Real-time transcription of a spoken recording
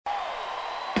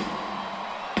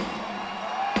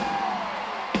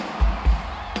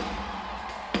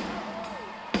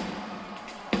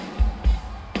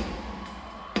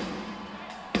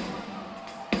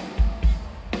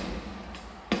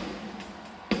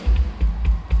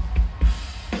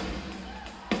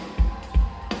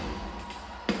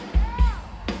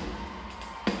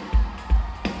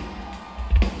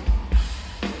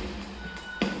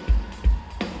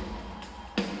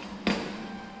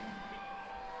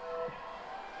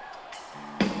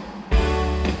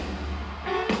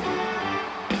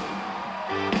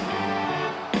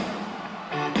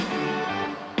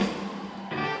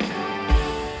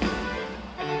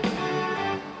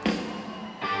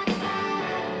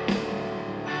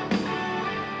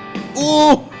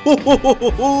Ooh,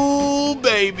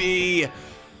 baby.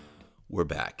 We're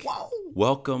back. Whoa.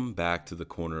 Welcome back to the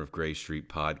Corner of Gray Street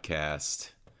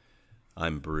podcast.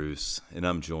 I'm Bruce, and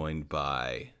I'm joined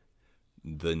by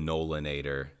the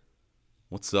Nolanator.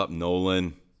 What's up,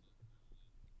 Nolan?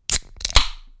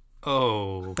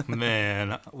 Oh,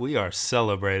 man. We are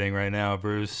celebrating right now,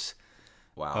 Bruce.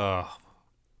 Wow.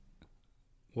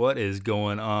 What is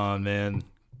going on, man?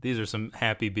 These are some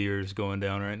happy beers going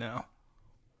down right now.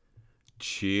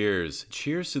 Cheers.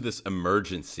 Cheers to this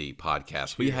emergency podcast.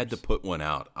 Cheers. We had to put one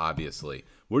out, obviously.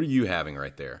 What are you having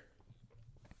right there?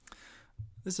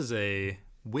 This is a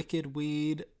Wicked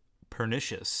Weed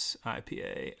Pernicious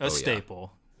IPA, a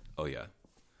staple. Oh, yeah.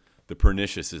 The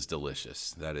Pernicious is delicious.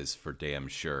 That is for damn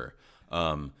sure.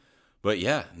 But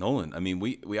yeah, Nolan, I mean,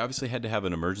 we obviously had to have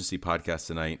an emergency podcast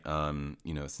tonight.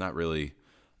 It's not really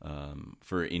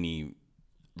for any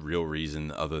real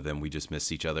reason other than we just missed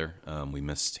each other. We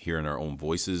missed hearing our own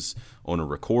voices on a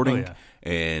recording,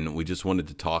 and we just wanted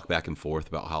to talk back and forth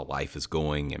about how life is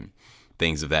going and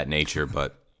things of that nature.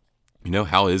 But,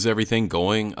 how is everything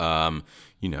going?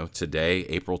 Today,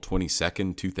 April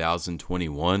 22nd,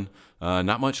 2021,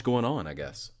 not much going on, I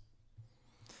guess.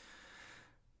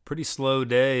 Pretty slow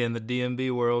day in the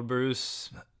DMB world, Bruce.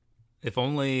 If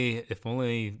only,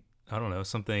 I don't know,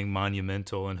 something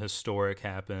monumental and historic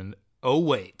happened. Oh,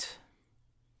 wait.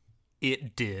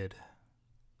 It did.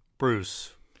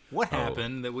 Bruce, what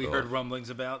happened that we heard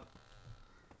rumblings about?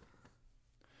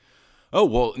 Oh,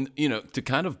 well, to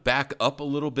kind of back up a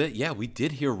little bit, yeah, we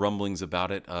did hear rumblings about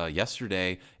it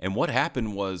yesterday. And what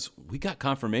happened was we got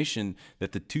confirmation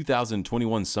that the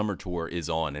 2021 summer tour is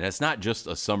on. And it's not just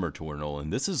a summer tour, Nolan.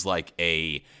 This is like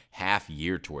a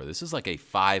half-year tour. This is like a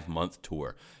 5-month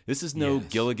tour. This is no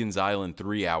Gilligan's Island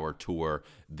 3-hour tour.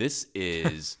 This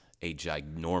is a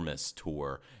ginormous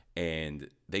tour. And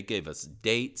they gave us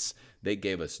dates. They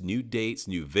gave us new dates,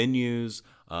 new venues.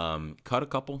 Cut a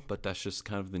couple, but that's just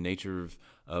kind of the nature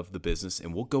of the business.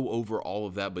 And we'll go over all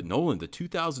of that. But Nolan, the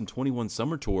 2021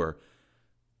 summer tour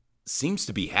seems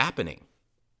to be happening.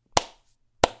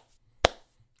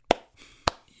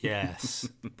 Yes.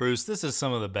 Bruce, this is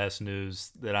some of the best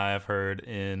news that I have heard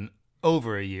in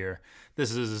over a year.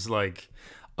 This is like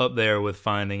up there with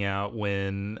finding out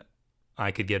when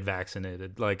I could get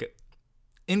vaccinated. Like,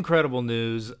 incredible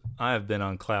news. I have been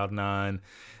on cloud nine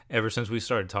ever since we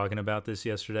started talking about this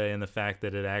yesterday, and the fact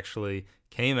that it actually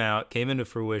came into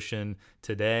fruition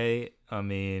today. I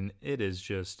mean, it's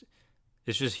just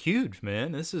huge,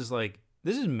 man. This is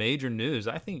major news.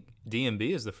 I think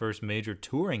DMB is the first major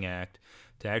touring act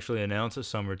to actually announce a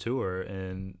summer tour.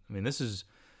 And I mean, this is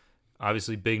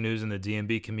obviously big news in the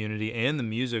DMB community and the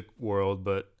music world,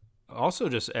 but also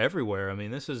just everywhere. I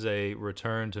mean, this is a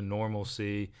return to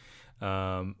normalcy.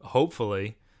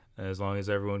 Hopefully, as long as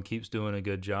everyone keeps doing a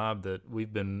good job that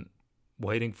we've been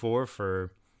waiting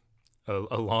for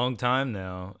a long time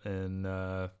now. And,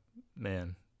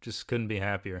 man, just couldn't be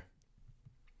happier.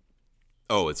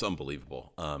 Oh, it's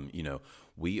unbelievable.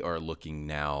 We are looking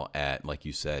now at, like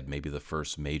you said, maybe the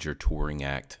first major touring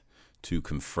act to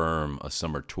confirm a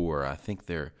summer tour. I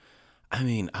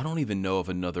don't even know of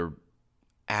another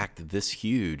act this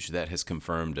huge that has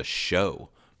confirmed a show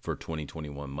for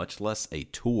 2021, much less a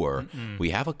tour.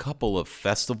 We have a couple of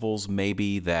festivals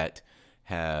maybe that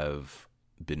have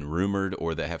been rumored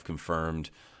or that have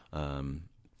confirmed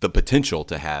the potential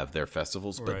to have their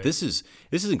festivals. But Right. this is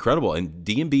incredible. And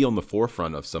DMB on the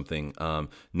forefront of something,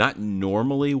 not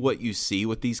normally what you see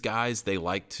with these guys. They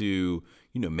like to,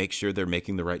 make sure they're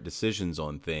making the right decisions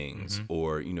on things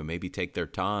or, maybe take their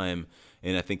time.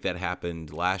 And I think that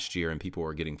happened last year and people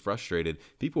were getting frustrated.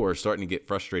 People are starting to get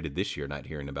frustrated this year not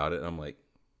hearing about it. And I'm like,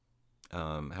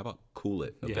 how about cool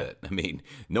it a bit? I mean,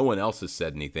 no one else has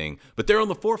said anything, but they're on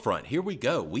the forefront. Here we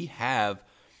go. We have,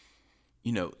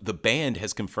 the band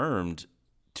has confirmed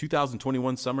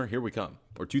 2021 summer, here we come.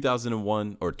 Or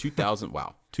 2001 or 2000,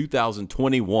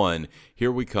 2021,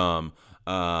 here we come.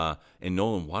 And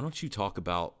Nolan, why don't you talk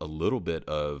about a little bit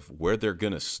of where they're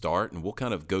going to start, and we'll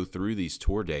kind of go through these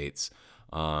tour dates.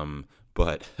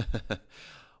 But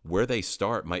where they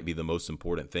start might be the most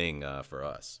important thing for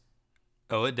us.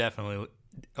 Oh, it definitely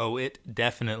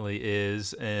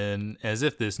is. And as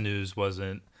if this news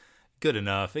wasn't good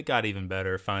enough, it got even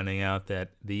better finding out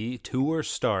that the tour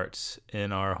starts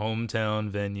in our hometown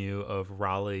venue of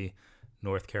Raleigh,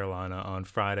 North Carolina on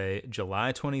Friday,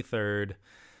 July 23rd.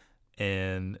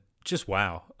 And just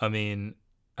wow. I mean,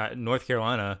 North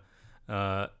Carolina,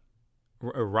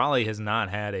 Raleigh has not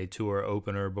had a tour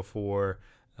opener before.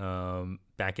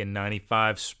 Back in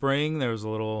 '95 spring, there was a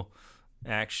little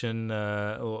action,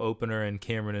 a little opener in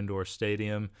Cameron Indoor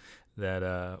Stadium.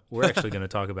 that we're actually going to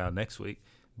talk about next week.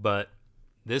 But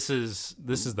this is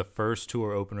the first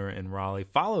tour opener in Raleigh,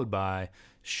 followed by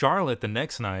Charlotte the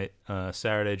next night,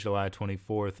 Saturday, July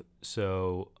 24th.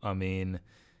 So, I mean,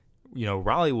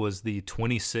 Raleigh was the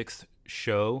 26th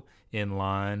show in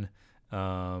line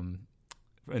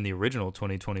in the original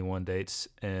 2021 dates,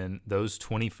 and those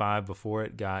 25 before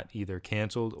it got either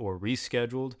canceled or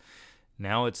rescheduled.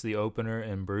 Now it's the opener,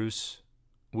 and Bruce,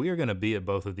 we are going to be at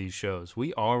both of these shows.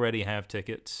 We already have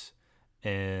tickets,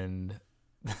 and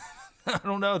I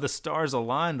don't know, the stars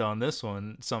aligned on this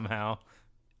one somehow.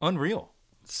 Unreal.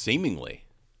 Seemingly.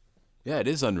 Yeah, it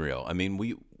is unreal. I mean,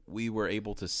 we were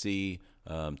able to see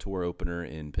tour opener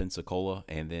in Pensacola,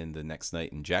 and then the next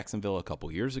night in Jacksonville a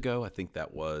couple years ago. I think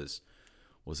that was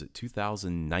it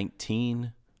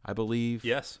 2019, I believe?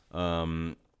 Yes.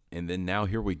 And then now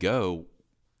here we go.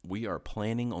 We are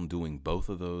planning on doing both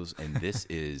of those, and this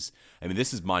is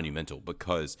monumental,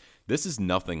 because this is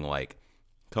nothing like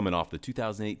coming off the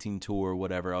 2018 tour,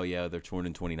 whatever. Oh, yeah, they're touring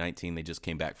in 2019. They just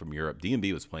came back from Europe.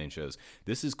 D&B was playing shows.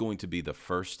 This is going to be the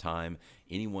first time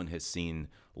anyone has seen,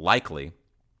 likely,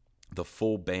 the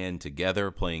full band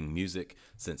together playing music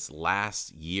since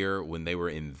last year when they were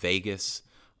in Vegas,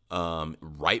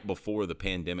 right before the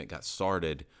pandemic got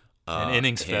started. And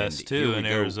Innings Fest, too, in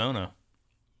Arizona.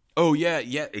 Oh, yeah,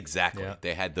 exactly. Yeah.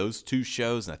 They had those two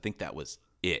shows, and I think that was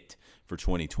it for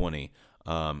 2020.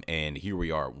 And here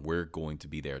we are. We're going to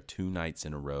be there 2 nights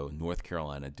in a row, North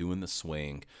Carolina, doing the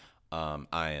swing.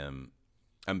 I'm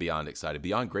beyond excited,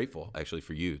 beyond grateful, actually,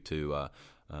 for you to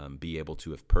be able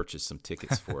to have purchased some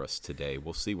tickets for us today.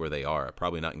 We'll see where they are.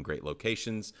 Probably not in great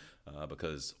locations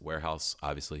because warehouse,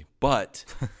 obviously, but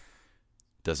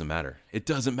doesn't matter. It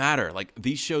doesn't matter. Like,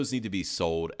 these shows need to be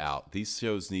sold out. These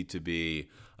shows need to be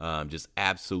just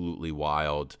absolutely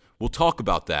wild. We'll talk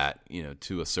about that,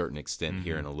 to a certain extent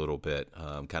here in a little bit,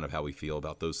 kind of how we feel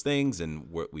about those things and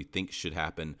what we think should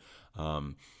happen.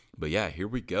 But yeah, here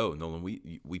we go, Nolan.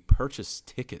 We purchased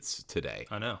tickets today.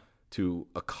 I know. To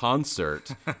a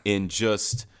concert in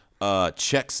just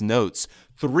checks notes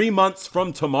 3 months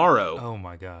from tomorrow. Oh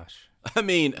my gosh. I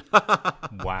mean,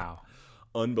 wow.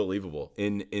 Unbelievable.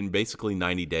 In basically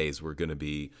 90 days, we're going to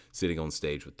be sitting on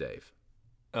stage with Dave.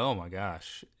 Oh my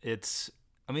gosh. It's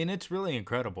really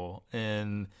incredible,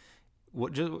 and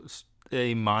what just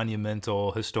a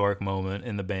monumental, historic moment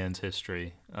in the band's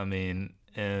history. I mean,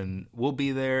 and we'll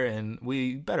be there, and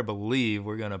we better believe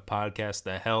we're going to podcast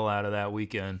the hell out of that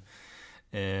weekend,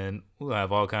 and we'll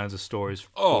have all kinds of stories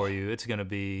for you. It's going to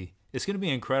be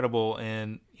incredible.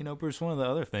 And, Bruce, one of the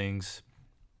other things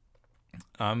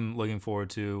I'm looking forward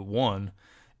to, one,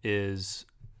 is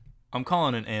I'm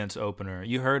calling an Ants opener.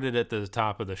 You heard it at the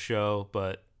top of the show,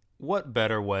 but what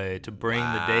better way to bring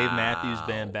the Dave Matthews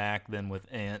Band back than with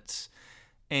Ants?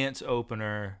 Ants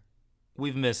opener.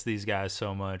 We've missed these guys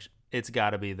so much. It's got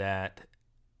to be that.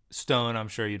 Stone, I'm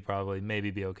sure you'd probably maybe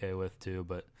be okay with too,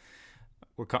 but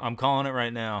I'm calling it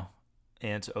right now.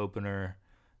 Ants opener.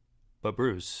 But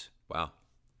Bruce. Wow.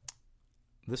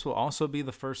 This will also be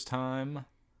the first time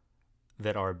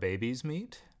that our babies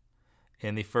meet,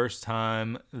 and the first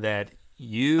time that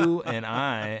you and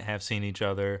I have seen each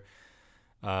other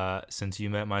since you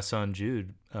met my son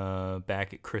Jude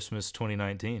back at Christmas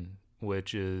 2019,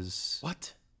 which is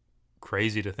what?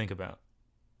 Crazy to think about.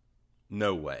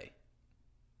 No way.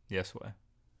 Yes way.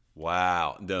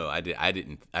 Wow. No, I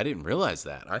didn't realize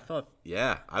that. I thought,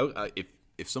 yeah,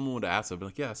 if someone would have asked, I'd be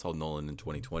like, yeah, I saw Nolan in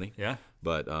 2020. Yeah.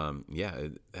 But yeah,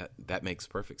 that makes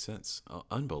perfect sense.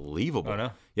 Unbelievable. Oh,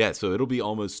 no. Yeah, so it'll be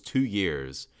almost 2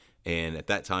 years, and at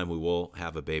that time we will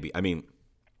have a baby. I mean,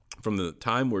 from the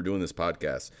time we're doing this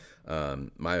podcast,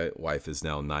 my wife is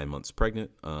now 9 months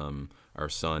pregnant. Our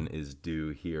son is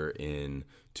due here in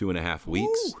 2.5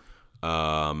 weeks.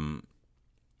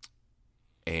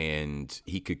 And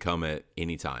he could come at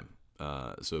any time.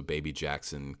 So baby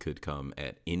Jackson could come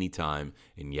at any time.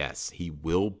 And yes, he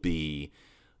will be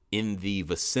in the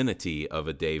vicinity of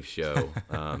a Dave show.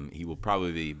 He will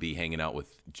probably be hanging out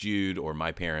with Jude or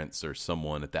my parents or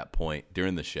someone at that point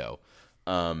during the show.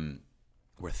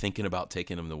 We're thinking about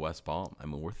taking him to West Palm. I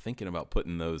mean, we're thinking about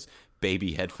putting those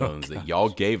baby headphones that y'all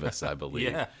gave us, I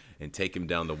believe, and take him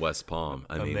down to West Palm.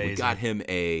 I mean, we got him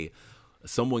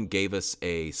someone gave us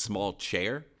a small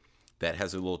chair that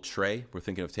has a little tray. We're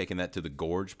thinking of taking that to the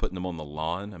gorge, putting them on the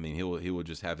lawn. I mean, he will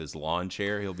just have his lawn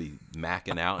chair. He'll be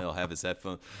macking out. He'll have his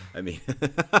headphones. I mean,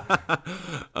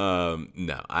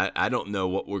 no, I don't know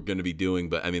what we're going to be doing,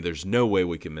 but I mean, there's no way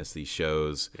we can miss these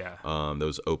shows. Yeah.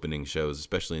 Those opening shows,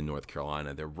 especially in North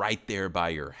Carolina. They're right there by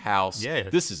your house. Yeah.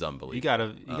 This is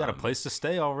unbelievable. You got a place to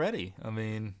stay already. I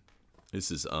mean, This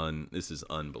is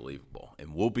unbelievable,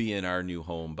 and we'll be in our new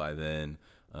home by then,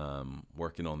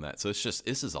 working on that. So this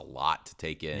is a lot to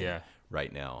take in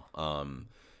right now,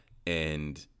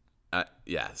 and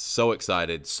so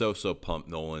excited, so pumped,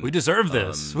 Nolan. We deserve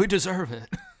this. We deserve it.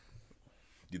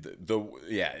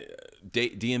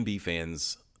 DMB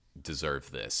fans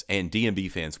deserve this, and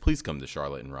DMB fans, please come to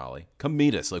Charlotte and Raleigh. Come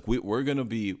meet us. Like we're gonna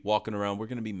be walking around. We're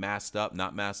gonna be masked up,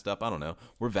 not masked up. I don't know.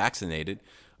 We're vaccinated.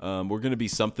 We're going to be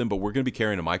something, but we're going to be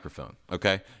carrying a microphone,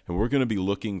 okay? And we're going to be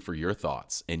looking for your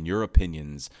thoughts and your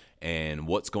opinions and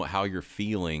how you're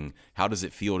feeling. How does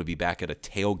it feel to be back at a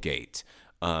tailgate?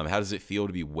 How does it feel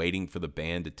to be waiting for the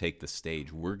band to take the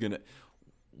stage?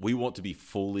 We want to be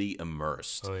fully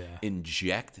immersed. Oh, yeah.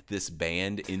 Inject this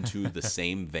band into the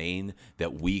same vein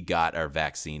that we got our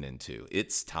vaccine into.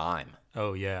 It's time.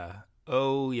 Oh, yeah.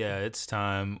 It's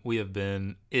time. We have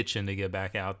been itching to get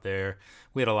back out there.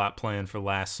 We had a lot planned for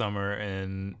last summer,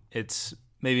 and it's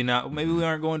maybe we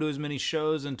aren't going to as many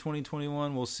shows in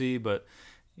 2021. We'll see, but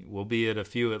we'll be at a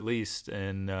few at least,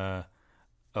 and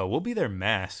we'll be there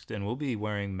masked, and we'll be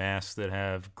wearing masks that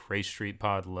have Gray Street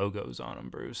Pod logos on them,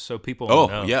 Bruce, so people will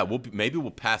know. Yeah, maybe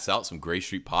we'll pass out some Gray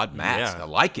Street Pod masks. Yeah. I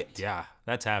like it. Yeah,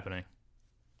 that's happening.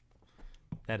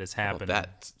 That is happening.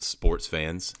 That sports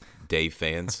fans, Dave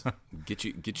fans, get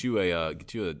you a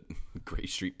Gray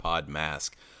Street Pod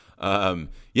mask.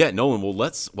 Nolan.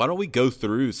 Well, why don't we go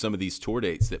through some of these tour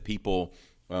dates that people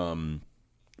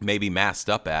maybe masked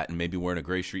up at, and maybe wearing a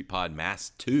Gray Street Pod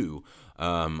mask too.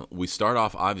 We start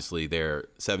off obviously there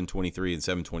 723 and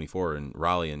 724 in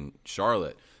Raleigh and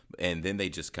Charlotte, and then they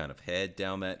just kind of head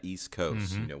down that East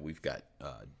Coast. Mm-hmm. We've got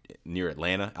near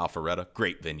Atlanta, Alpharetta,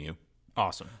 great venue.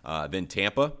 Awesome. Then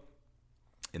Tampa,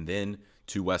 and then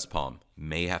to West Palm.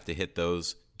 May have to hit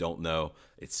those. Don't know.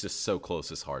 It's just so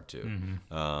close. It's hard to.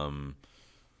 Mm-hmm.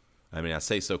 I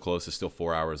say so close. It's still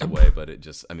 4 hours away, but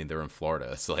they're in Florida.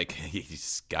 It's like you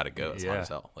just got to go. It's hard as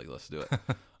hell. Like, let's do it.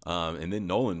 And then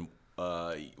Nolan,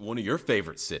 one of your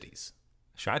favorite cities,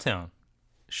 Chi-Town.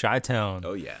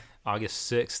 Oh yeah.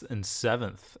 August 6th and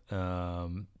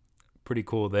 7th. Pretty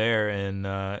cool there.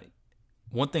 And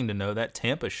one thing to know, that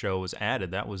Tampa show was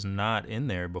added. That was not in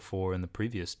there before in the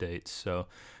previous dates. So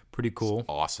pretty cool. It's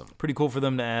awesome. Pretty cool for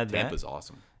them to add Tampa's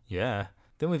awesome. Yeah.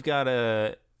 Then we've got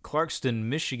Clarkston,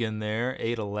 Michigan there,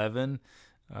 8/11.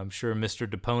 I'm sure Mr.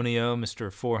 DePonio,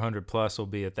 Mr. 400 Plus will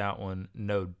be at that one.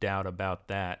 No doubt about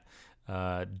that.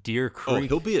 Deer Creek. Oh,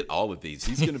 he'll be at all of these.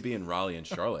 He's going to be in Raleigh and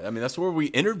Charlotte. I mean, that's where we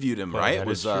interviewed him, right? It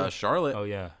was Charlotte. Oh,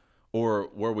 yeah. Or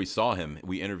where we saw him.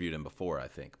 We interviewed him before, I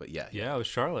think. But yeah. Yeah, it was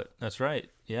Charlotte. That's right.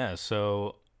 Yeah,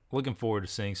 so looking forward to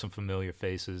seeing some familiar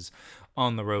faces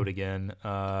on the road again.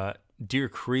 Deer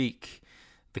Creek,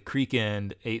 the Creek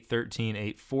End,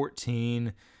 8/13,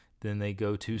 8/14. Then they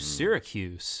go to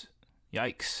Syracuse.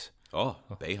 Yikes. Oh,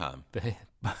 Bayheim.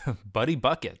 Buddy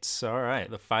Buckets. All right,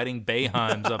 the Fighting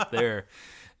Bayheims up there.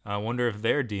 I wonder if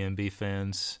they're DMB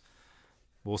fans.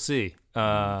 We'll see.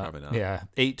 Probably not. Yeah,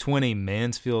 8:20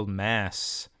 Mansfield,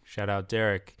 Mass. Shout out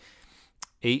Derek.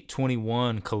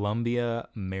 8:21 Columbia,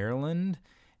 Maryland,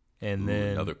 and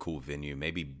then another cool venue.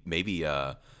 Maybe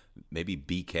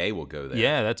BK will go there.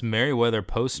 Yeah, that's Merriweather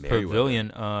Post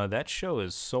Pavilion. That show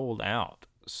is sold out.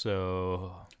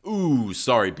 So. Ooh,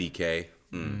 sorry BK.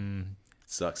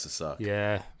 Sucks to suck.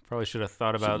 Yeah, probably should have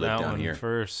thought about that one here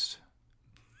first.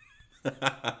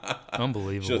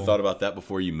 Unbelievable. Should have thought about that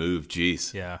before you moved.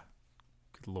 Jeez. Yeah.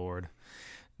 Good Lord.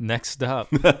 Next up,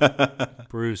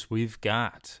 Bruce, we've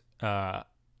got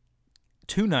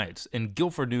 2 nights in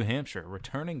Guilford, New Hampshire,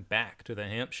 returning back to the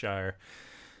Hampshire.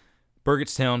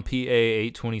 Burgettstown, PA,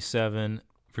 8/27.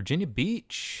 Virginia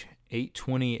Beach,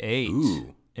 8/28.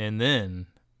 Ooh. And then,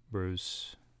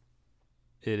 Bruce,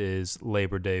 it is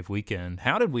Labor Day weekend.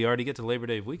 How did we already get to Labor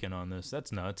Day weekend on this?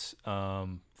 That's nuts.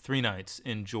 3 nights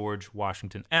in George,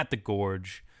 Washington at the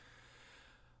Gorge.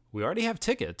 We already have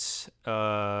tickets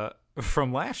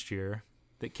from last year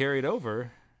that carried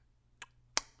over.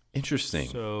 Interesting.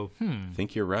 So, I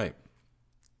think you're right.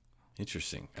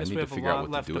 Interesting. I need to figure out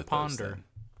what to do with those then.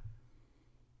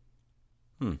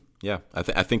 Yeah,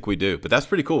 I think we do, but that's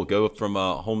pretty cool. Go from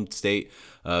home state,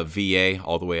 VA,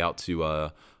 all the way out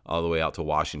to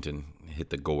Washington. Hit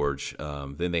the Gorge.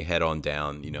 Then they head on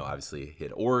down. Obviously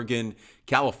hit Oregon,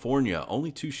 California.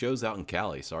 Only 2 shows out in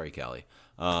Cali. Sorry, Cali.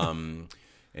 And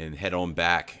head on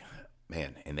back.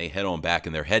 Man, and they head on back,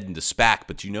 and they're heading to SPAC,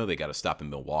 but they got to stop in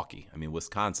Milwaukee. I mean,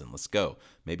 Wisconsin. Let's go.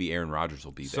 Maybe Aaron Rodgers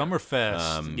will be there.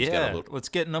 Summerfest. Yeah, let's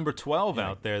get number 12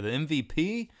 out there. The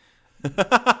MVP.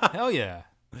 Hell yeah.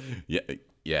 Yeah,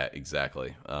 Yeah,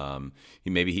 exactly.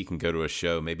 Maybe he can go to a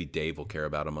show. Maybe Dave will care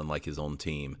about him, unlike his own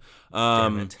team.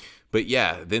 Damn it. But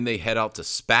yeah, then they head out to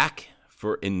SPAC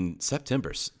in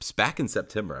September. SPAC in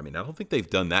September. I mean, I don't think they've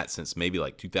done that since maybe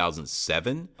like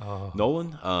 2007.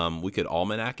 Nolan. We could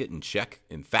almanac it and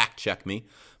fact check me.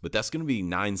 But that's going to be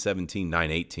 9/17,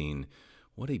 9/18.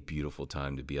 What a beautiful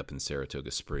time to be up in Saratoga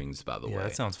Springs, by the way. Yeah,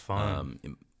 that sounds fun.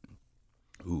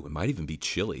 It might even be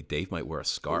chilly. Dave might wear a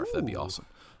scarf. That'd be awesome.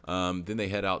 Then they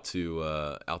head out to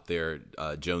out there,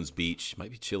 Jones Beach.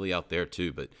 Might be chilly out there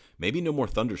too, but maybe no more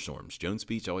thunderstorms. Jones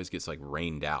Beach always gets like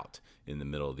rained out in the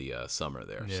middle of the summer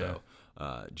there. Yeah.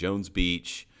 So Jones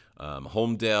Beach,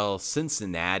 Homedale,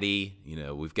 Cincinnati.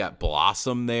 We've got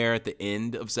Blossom there at the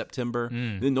end of September.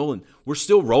 Then Nolan, we're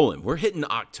still rolling. We're hitting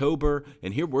October,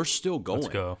 and here we're still going.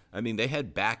 Let's go. I mean, they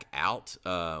head back out.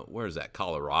 Where is that?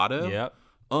 Colorado. Yep.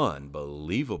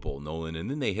 Unbelievable, Nolan. And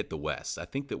then they hit the West. I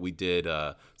think that we did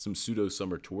some pseudo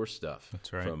summer tour stuff.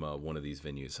 That's right. From one of these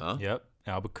venues, huh? Yep.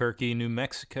 Albuquerque, New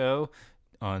Mexico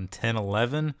on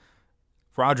 10/11.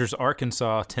 Rogers,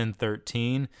 Arkansas,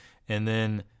 10/13. And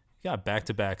then you got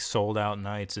back-to-back sold-out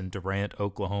nights in Durant,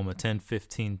 Oklahoma,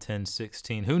 10/15,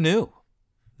 10/16. Who knew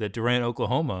that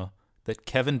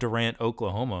Kevin Durant,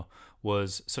 Oklahoma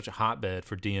was such a hotbed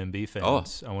for DMB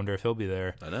fans? I wonder if he'll be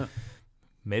there. I know.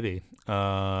 Maybe.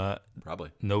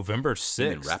 Probably. November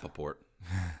 6th. Rappaport.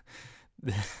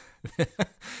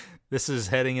 This is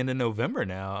heading into November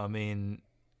now. I mean,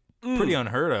 pretty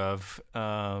unheard of.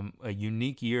 A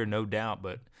unique year, no doubt,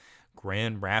 but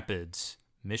Grand Rapids,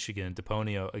 Michigan,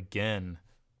 Deponio again,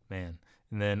 man.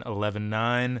 And then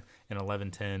 11/9 and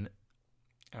 11/10.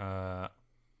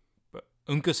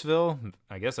 Uncasville,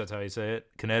 I guess that's how you say it.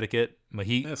 Connecticut,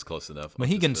 That's close enough.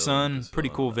 Mohegan Sun, pretty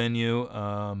cool venue.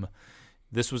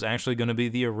 This was actually going to be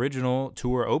the original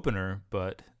tour opener,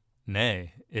 but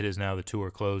nay, it is now the tour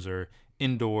closer.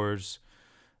 Indoors.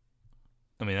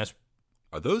 I mean,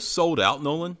 Are those sold out,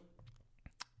 Nolan?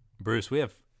 Bruce, we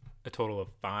have a total of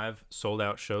 5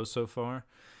 sold-out shows so far.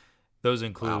 Those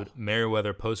include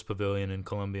Meriwether Post Pavilion in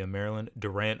Columbia, Maryland,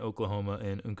 Durant, Oklahoma,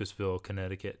 and Uncasville,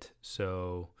 Connecticut.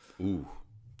 So,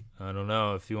 I don't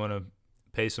know if you want to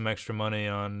pay some extra money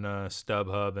on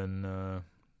StubHub and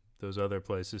those other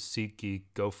places, SeatGeek,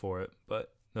 go for it.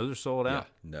 But those are sold out.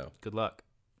 Yeah, no. Good luck.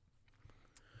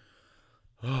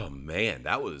 Oh, man,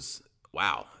 that was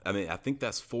wow. I mean, I think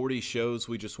that's 40 shows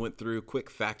we just went through.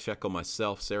 Quick fact check on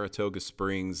myself. Saratoga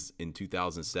Springs in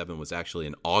 2007 was actually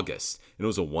in August, and it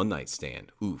was a one-night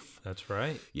stand. Oof. That's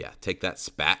right. Yeah, take that,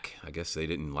 SPAC. I guess they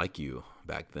didn't like you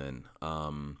back then.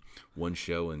 One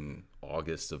show in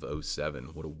August of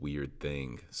 2007. What a weird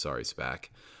thing. Sorry, SPAC.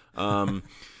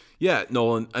 Yeah,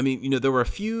 Nolan, I mean, there were a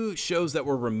few shows that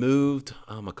were removed,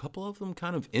 a couple of them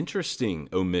kind of interesting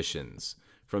omissions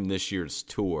from this year's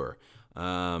tour.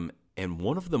 And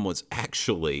one of them was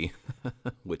actually,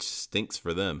 which stinks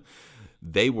for them,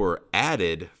 they were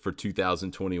added for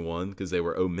 2021 because they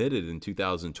were omitted in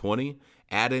 2020,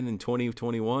 added in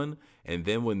 2021, and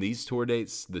then when these tour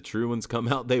dates, the true ones, come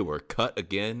out, they were cut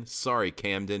again. Sorry,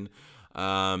 Camden.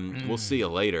 We'll see you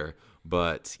later.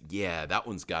 But, yeah, that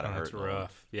one's got to hurt. That's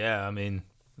rough. Yeah, I mean,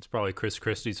 it's probably Chris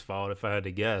Christie's fault if I had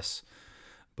to guess.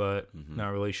 But not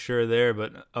really sure there.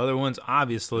 But other ones,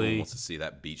 obviously. No one wants to see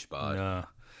that beach bod.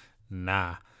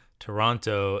 Nah.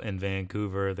 Toronto and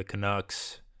Vancouver, the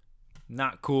Canucks.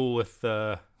 Not cool with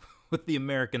the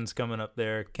Americans coming up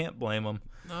there. Can't blame them.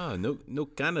 No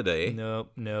Canada, eh?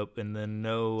 Nope. And then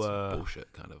no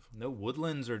bullshit, kind of. No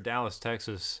Woodlands or Dallas,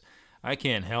 Texas. I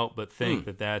can't help but think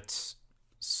that that's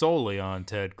solely on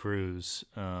Ted Cruz,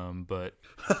 but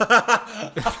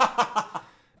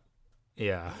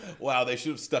yeah. Wow, they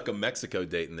should have stuck a Mexico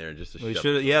date in there just to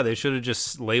they should have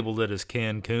just labeled it as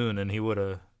Cancun, and he would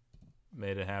have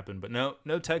made it happen. But no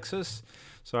Texas.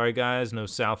 Sorry, guys. No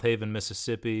South Haven,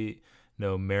 Mississippi.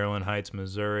 No Maryland Heights,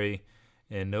 Missouri,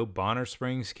 and no Bonner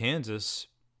Springs, Kansas.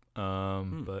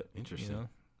 But interesting.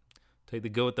 Take the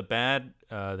good with the bad.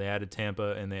 They added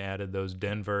Tampa, and they added those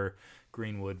Denver,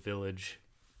 Greenwood Village,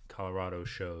 Colorado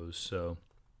shows. So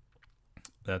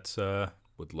that's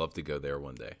would love to go there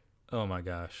one day. Oh my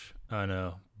gosh, I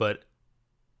know. But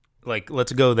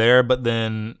let's go there, but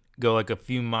then go a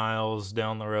few miles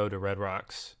down the road to Red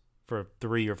Rocks for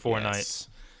 3 or 4 nights.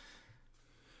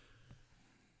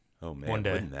 Oh man, one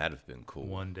day. Wouldn't that have been cool?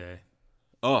 One day.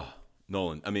 Oh,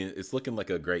 Nolan. I mean, it's looking like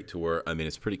a great tour. I mean,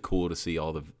 it's pretty cool to see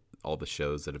all the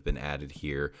shows that have been added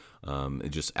here,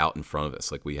 just out in front of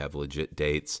us. We have legit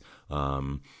dates,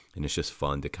 and it's just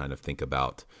fun to kind of think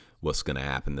about what's going to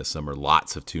happen this summer.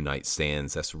 Lots of 2-night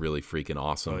stands. That's really freaking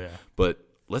awesome. Oh, yeah. But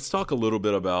let's talk a little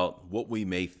bit about what we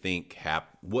think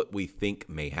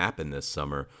may happen this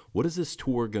summer. What is this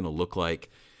tour going to look like,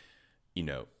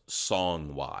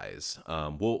 song wise?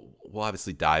 We'll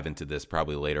obviously dive into this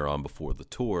probably later on before the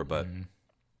tour, but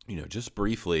just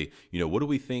briefly, what do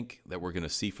we think that we're going to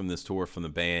see from this tour from the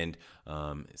band?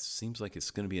 It seems like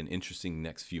it's going to be an interesting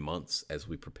next few months as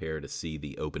we prepare to see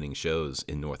the opening shows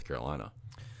in North Carolina.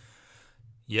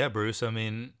 Yeah, Bruce. I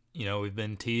mean, we've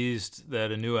been teased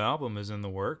that a new album is in the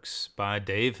works by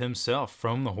Dave himself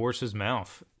from the horse's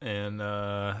mouth. And,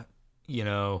 I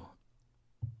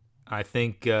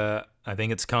think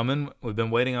it's coming. We've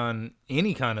been waiting on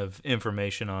any kind of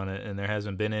information on it, and there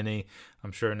hasn't been any.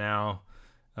 I'm sure now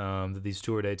that these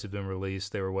tour dates have been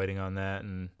released, they were waiting on that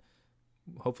and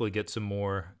hopefully get some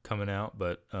more coming out.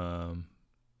 But, I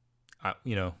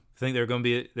think there's going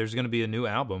to be a new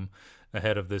album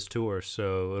ahead of this tour,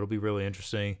 so it'll be really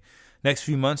interesting next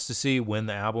few months to see when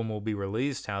the album will be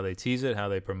released, how they tease it, how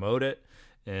they promote it,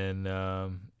 and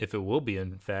if it will be,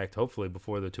 in fact, hopefully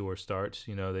before the tour starts.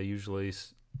 They usually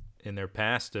in their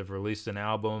past have released an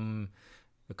album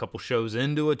a couple shows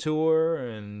into a tour,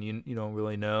 and you don't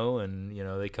really know, and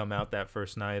they come out that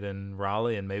first night in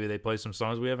Raleigh and maybe they play some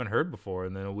songs we haven't heard before,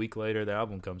 and then a week later the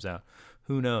album comes out.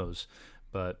 Who knows?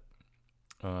 But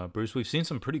Bruce, we've seen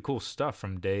some pretty cool stuff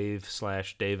from Dave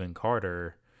and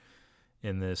Carter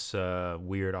in this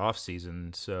weird off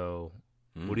season. So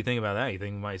what do you think about that? You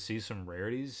think we might see some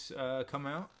rarities come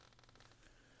out?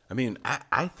 I mean,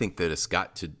 I think that it's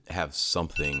got to have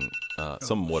something,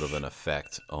 somewhat of an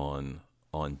effect on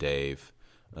Dave.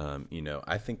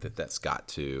 I think that's got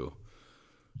to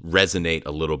resonate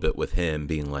a little bit with him,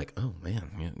 being like, oh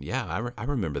man, yeah, I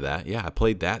remember that. Yeah, I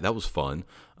played that. That was fun.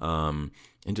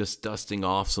 And just dusting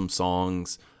off some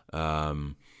songs,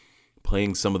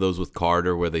 playing some of those with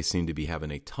Carter where they seem to be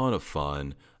having a ton of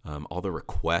fun. All the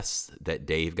requests that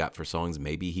Dave got for songs,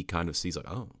 maybe he kind of sees like,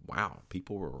 oh, wow,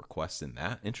 people were requesting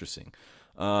that. Interesting.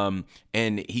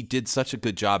 And he did such a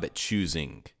good job at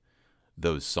choosing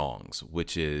those songs,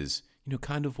 which is,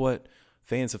 kind of what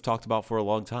fans have talked about for a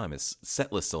long time. It's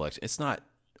set list selection. It's not,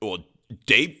 well,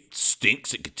 Dave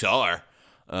stinks at guitar.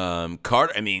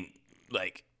 Carter,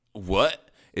 what?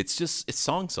 It's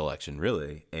song selection,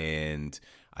 really. And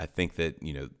I think that,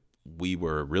 we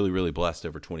were really, really blessed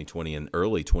over 2020 and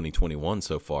early 2021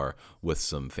 so far with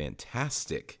some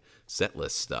fantastic set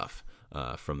list stuff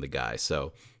from the guy.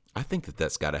 So I think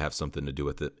that's got to have something to do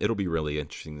with it. It'll be really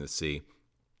interesting to see.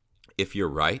 If you're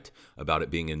right about it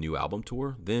being a new album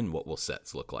tour, then what will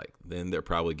sets look like? Then they're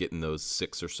probably getting those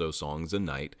 6 or so songs a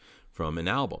night from an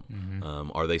album.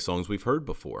 Mm-hmm. Are they songs we've heard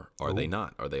before? Are they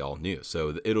not? Are they all new?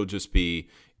 So it'll just be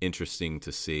interesting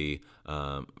to see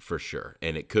for sure.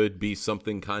 And it could be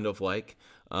something kind of like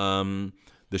the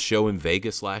show in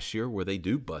Vegas last year where they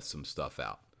do bust some stuff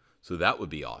out. So that would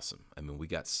be awesome. I mean, we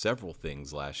got several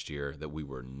things last year that we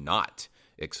were not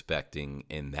expecting,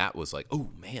 and that was like, oh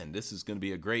man, this is going to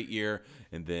be a great year.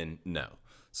 And then no.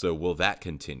 So will that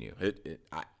continue?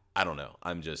 I don't know.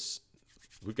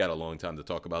 We've got a long time to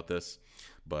talk about this,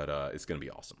 but it's going to be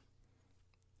awesome.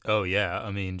 Oh yeah. I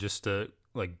mean, just to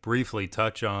briefly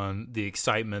touch on the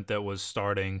excitement that was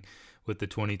starting with the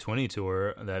 2020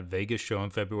 tour, that Vegas show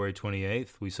on February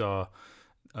 28th, we saw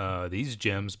these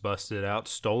gems busted out,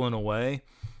 Stolen Away,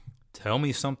 Tell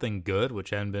Me Something Good,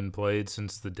 which hadn't been played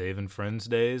since the Dave and Friends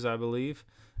days, I believe.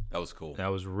 That was cool. That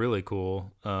was really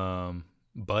cool.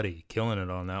 Buddy, killing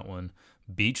it on that one.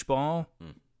 Beach Ball,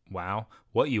 wow.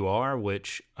 What You Are,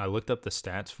 which I looked up the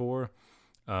stats for,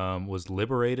 was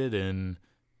liberated in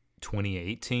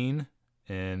 2018,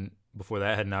 and before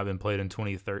that had not been played in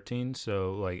 2013.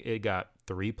 So it got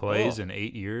 3 plays in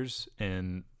 8 years,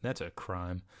 and that's a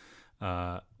crime.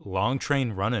 Long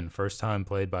Train Runnin', first time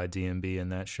played by DMB in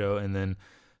that show, and then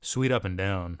Sweet Up and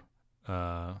Down,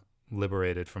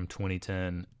 liberated from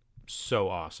 2010, so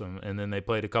awesome. And then they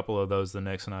played a couple of those the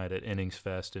next night at Innings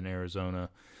Fest in Arizona.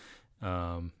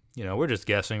 We're just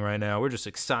guessing right now. We're just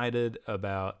excited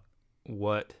about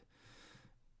what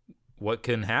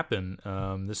can happen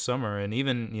this summer, and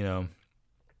even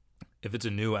if it's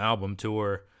a new album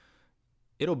tour,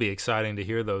 it'll be exciting to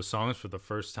hear those songs for the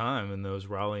first time in those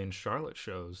Raleigh and Charlotte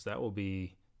shows. That will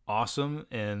be awesome.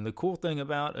 And the cool thing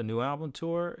about a new album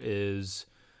tour is,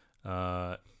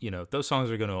 those songs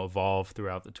are going to evolve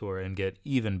throughout the tour and get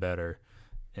even better.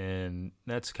 And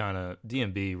that's kind of,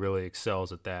 DMB really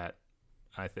excels at that,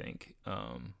 I think.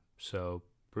 So,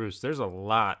 Bruce, there's a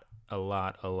lot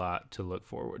to look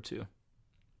forward to.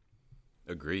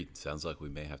 Agreed. Sounds like we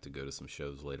may have to go to some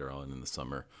shows later on in the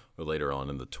summer or later on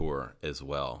in the tour as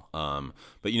well.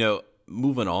 But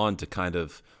moving on to kind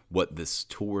of what this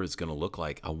tour is going to look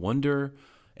like, I wonder,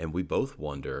 And we both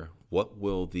wonder, what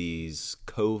will these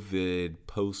COVID,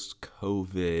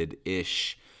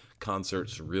 post-COVID-ish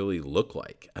concerts really look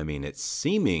like? I mean, it's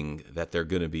seeming that they're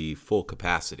going to be full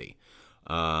capacity.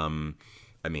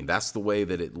 I mean, that's the way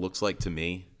that it looks like to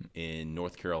me. In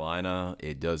North Carolina,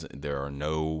 there are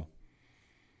no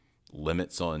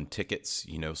limits on tickets,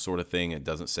 sort of thing. It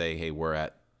doesn't say, hey, we're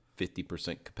at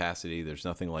 50% capacity. There's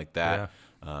nothing like that.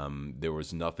 Yeah. There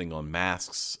was nothing on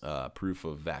masks, proof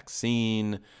of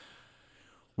vaccine.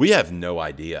 We have no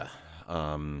idea.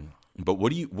 But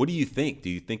what do you think? Do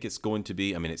you think it's going to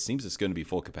be? I mean, it seems it's going to be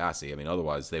full capacity. I mean,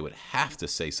 otherwise they would have to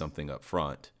say something up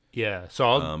front. Yeah.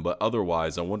 So but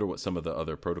otherwise, I wonder what some of the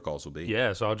other protocols will be.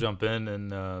 Yeah. So I'll jump in,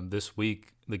 and this week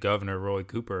the governor, Roy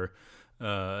Cooper,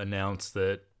 announced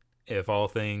that if all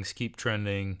things keep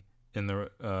trending in the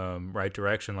right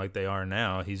direction like they are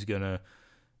now, he's going to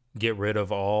get rid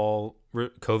of all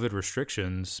COVID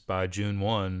restrictions by June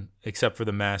 1, except for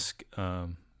the mask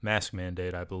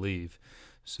mandate, I believe.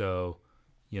 So,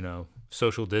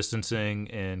 social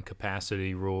distancing and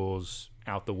capacity rules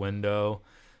out the window.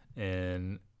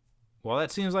 And while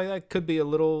that seems like that could be a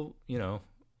little, it's a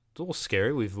little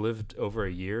scary. We've lived over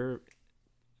a year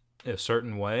a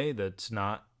certain way that's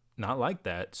not like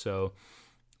that. So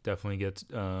definitely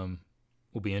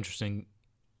will be interesting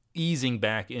easing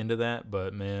back into that.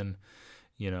 But man,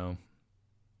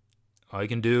 all you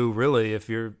can do really, if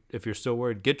you're still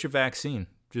worried, get your vaccine.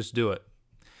 Just do it.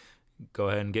 Go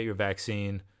ahead and get your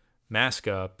vaccine, mask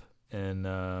up, and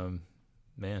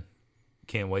man,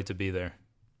 can't wait to be there.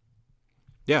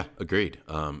 Yeah, agreed.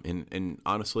 And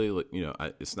honestly,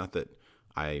 it's not that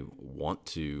I want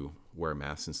to wear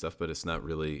masks and stuff, but it's not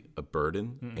really a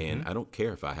burden. Mm-hmm. And I don't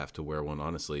care if I have to wear one,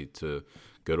 honestly, to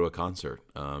go to a concert.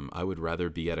 I would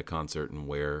rather be at a concert and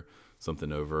wear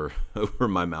something over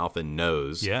my mouth and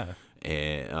nose,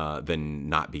 than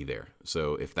not be there.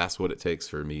 So if that's what it takes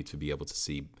for me to be able to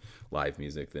see live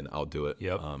music, then I'll do it.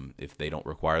 Yep. If they don't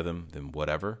require them, then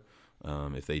whatever.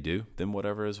 If they do, then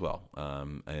whatever as well.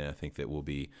 And I think that we'll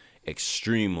be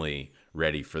extremely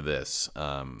ready for this.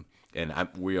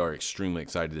 We are extremely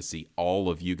excited to see all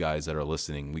of you guys that are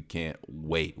listening. We can't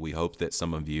wait. We hope that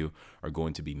some of you are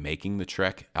going to be making the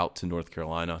trek out to North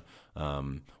Carolina.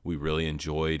 We really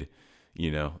enjoyed,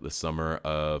 the summer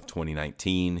of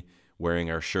 2019, wearing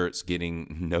our shirts,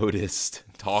 getting noticed,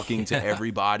 talking to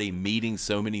everybody, meeting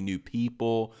so many new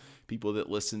people that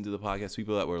listen to the podcast,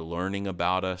 people that were learning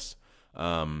about us.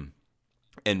 And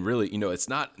really, it's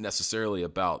not necessarily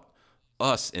about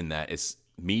us in that. It's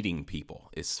meeting people.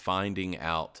 It's finding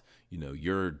out,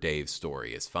 your Dave's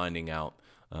story. It's finding out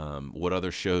what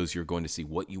other shows you're going to see,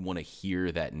 what you want to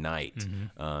hear that night.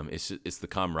 Mm-hmm. It's the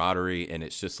camaraderie, and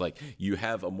it's just like you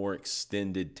have a more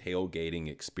extended tailgating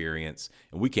experience,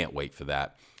 and we can't wait for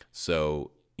that.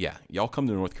 So yeah, y'all come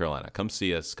to North Carolina, come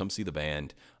see us, come see the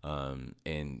band,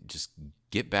 and just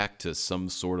get back to some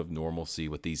sort of normalcy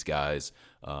with these guys.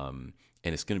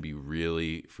 And it's going to be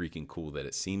really freaking cool that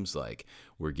it seems like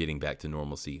we're getting back to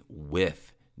normalcy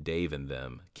with Dave and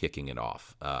them kicking it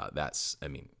off. I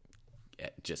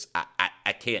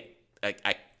can't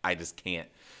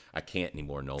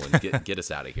anymore, Nolan. Get us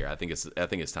out of here. I think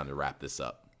it's time to wrap this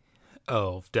up.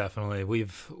 Oh, definitely.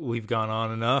 We've gone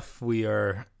on enough. We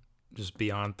are just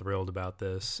beyond thrilled about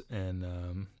this.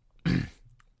 And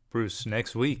Bruce,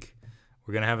 next week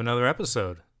we're gonna have another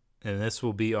episode, and this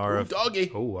will be our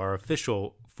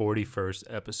official 41st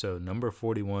episode, number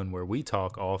 41, where we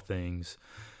talk all things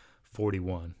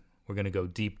 41. We're gonna go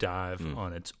deep dive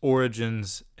on its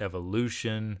origins,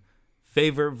 evolution,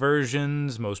 favorite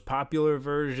versions, most popular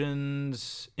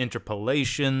versions,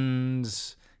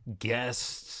 interpolations,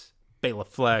 guests, Bela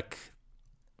Fleck,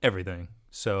 everything.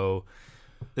 So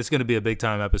it's going to be a big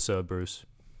time episode, Bruce.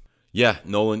 Yeah,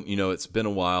 Nolan, it's been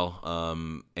a while,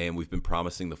 and we've been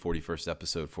promising the 41st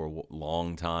episode for a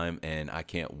long time, and I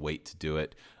can't wait to do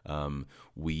it.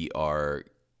 We are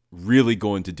really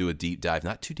going to do a deep dive,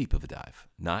 not too deep of a dive,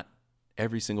 not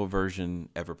every single version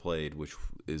ever played, which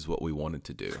is what we wanted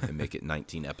to do, and make it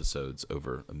 19 episodes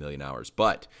over 1 million hours.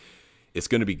 But it's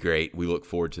going to be great. We look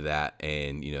forward to that.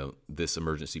 And, this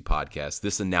emergency podcast,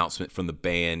 this announcement from the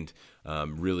band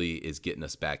really is getting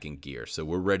us back in gear. So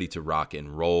we're ready to rock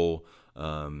and roll.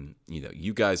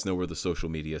 You guys know where the social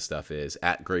media stuff is,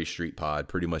 at Gray Street Pod,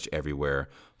 pretty much everywhere.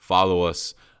 Follow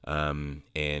us.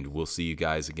 And we'll see you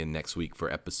guys again next week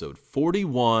for episode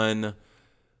 41.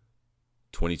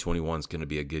 2021 is going to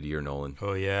be a good year, Nolan.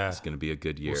 Oh, yeah. It's going to be a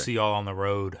good year. We'll see y'all on the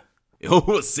road.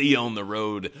 We'll see you on the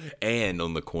road and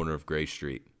on the corner of Gray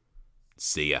Street.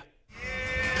 See ya.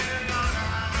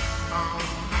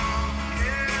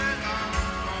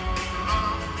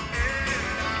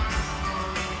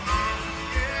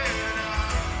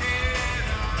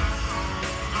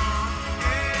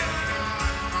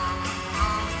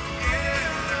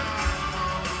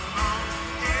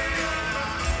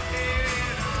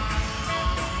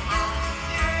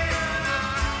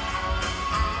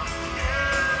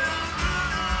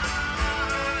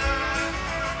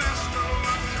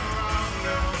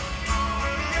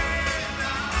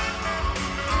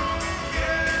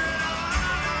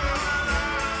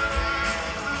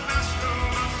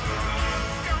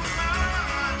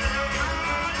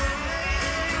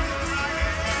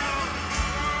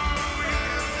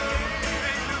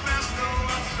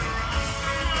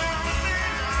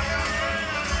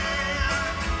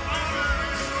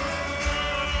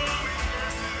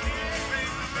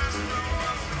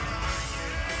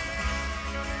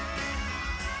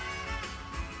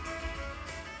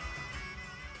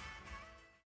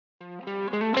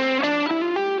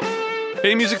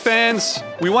 Hey music fans,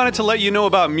 we wanted to let you know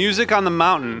about Music on the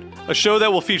Mountain, a show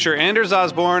that will feature Anders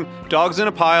Osborne, Dogs in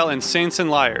a Pile, and Saints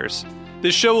and Liars.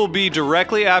 This show will be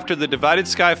directly after the Divided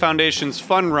Sky Foundation's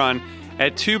Fun Run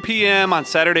at 2 p.m. on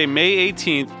Saturday, May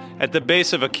 18th at the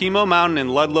base of Akimo Mountain in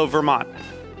Ludlow, Vermont.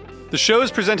 The show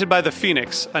is presented by The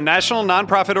Phoenix, a national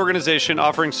nonprofit organization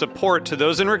offering support to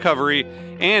those in recovery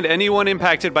and anyone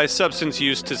impacted by substance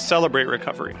use to celebrate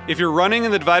recovery. If you're running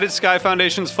in the Divided Sky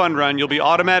Foundation's Fun Run, you'll be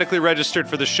automatically registered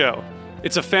for the show.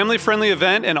 It's a family-friendly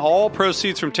event, and all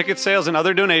proceeds from ticket sales and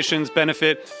other donations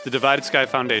benefit the Divided Sky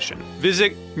Foundation.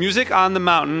 Visit Music on the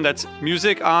Mountain, that's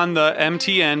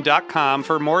musiconthemtn.com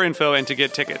for more info and to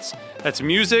get tickets. That's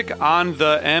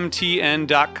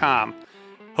musiconthemtn.com.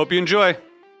 Hope you enjoy.